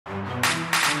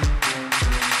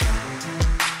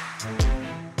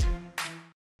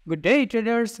Good day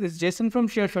traders, it's Jason from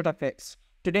Sureshotfx.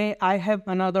 Today I have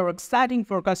another exciting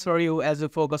forecast for you as we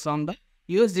focus on the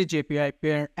Usdjpy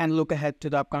pair and look ahead to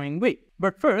the upcoming week.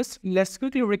 But first, let's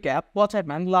quickly recap what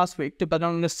happened last week to better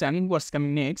understand what's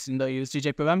coming next in the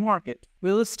Usdjpy market.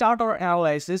 We'll start our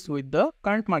analysis with the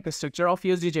current market structure of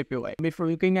Usdjpy. Before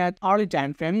looking at early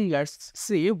time frame, let's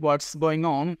see what's going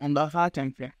on the high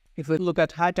time frame. If we look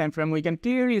at high time frame, we can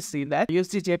clearly see that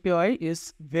Usdjpy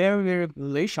is very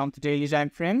bullish on the daily time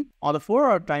frame. On the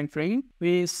 4-hour time frame,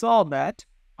 we saw that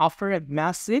after a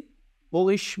massive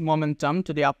bullish momentum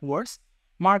to the upwards,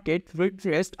 market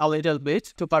retraced a little bit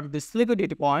to part this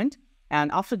liquidity point,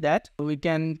 and after that, we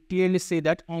can clearly see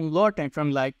that on lower time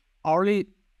frame like early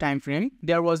time frame,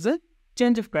 there was a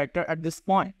change of character at this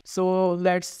point. So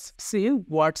let's see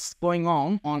what's going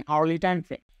on early time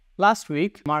frame. Last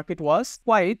week, market was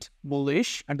quite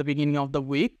bullish at the beginning of the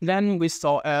week. Then we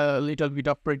saw a little bit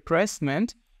of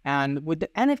retracement, and with the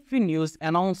NFP news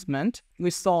announcement,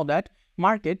 we saw that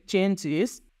market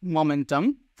changes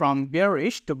momentum from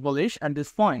bearish to bullish at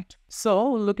this point.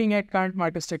 So look at current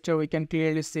market structure, we can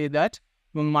clearly see that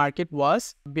the market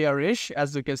was bearish.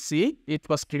 As you can see, it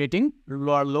was creating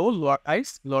lower low, lower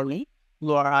highs,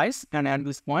 lower highs, and at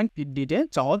this point it did a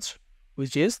charge,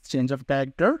 which is change of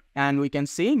character, and we can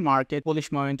see market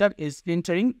bullish momentum is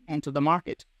entering into the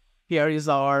market. Here is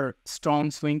our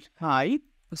strong swing high.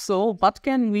 So what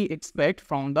can we expect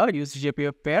from the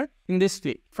Usdjpy pair in this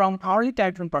week? From early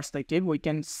time frame perspective, we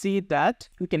can see that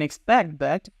we can expect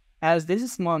that as this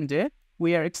is Monday,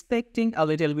 we are expecting a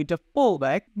little bit of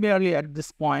pullback barely at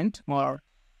this point, or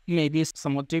maybe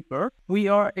somewhat deeper. We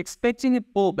are expecting a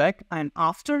pullback, and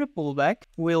after a pullback,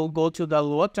 we'll go to the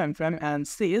lower time frame and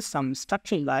see some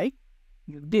structure like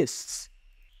this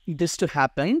to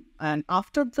happen. And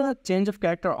after the change of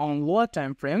character on lower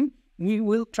time frame, we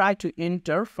will try to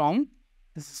enter from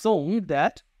the zone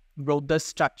that broke the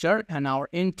structure, and our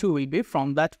entry will be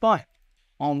from that point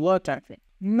on lower time frame.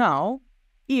 Now,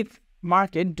 if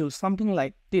market do something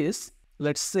like this,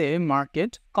 let's say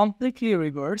market completely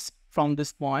reverse from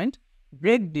this point,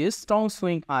 break this strong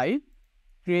swing high,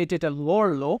 created a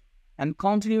lower low, and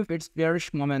continue its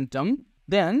bearish momentum,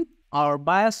 then our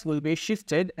bias will be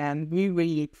shifted and we will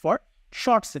look for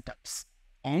short setups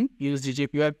on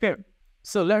Usdjpy pair.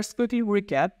 So let's quickly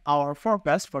recap our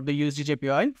forecast for the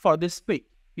Usdjpy for this week.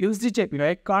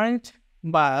 Usdjpy current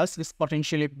bias is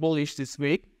potentially bullish this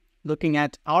week. Looking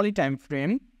at early time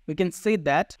frame, we can see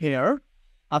that here,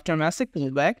 after massive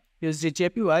pullback,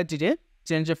 Usdjpy did a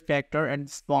change of character at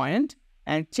this point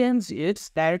and changed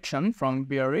its direction from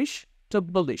bearish to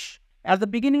bullish. At the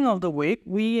beginning of the week,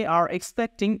 we are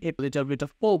expecting a little bit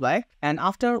of pullback, and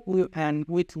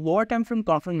with lower time frame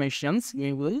confirmations,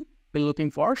 we will be looking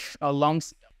for a long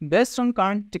setup. Based on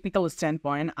current technical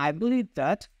standpoint, I believe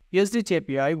that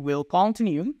Usdjpy will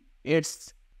continue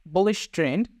its bullish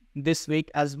trend this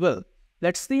week as well.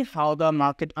 Let's see how the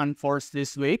market unfolds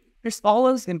this week. It's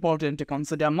always important to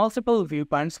consider multiple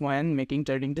viewpoints when making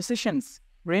trading decisions.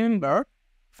 Remember,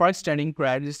 forex trading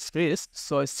requires risk,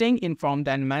 so staying informed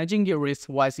and managing your risk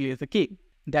wisely is the key.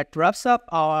 That wraps up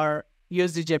our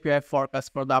Usdjpy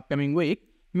forecast for the upcoming week.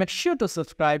 Make sure to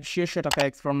subscribe,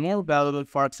 Sureshotfx for more valuable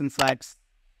forex insights.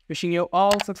 Wishing you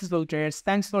all successful trades.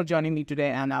 Thanks for joining me today,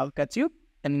 and I'll catch you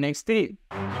in the next video.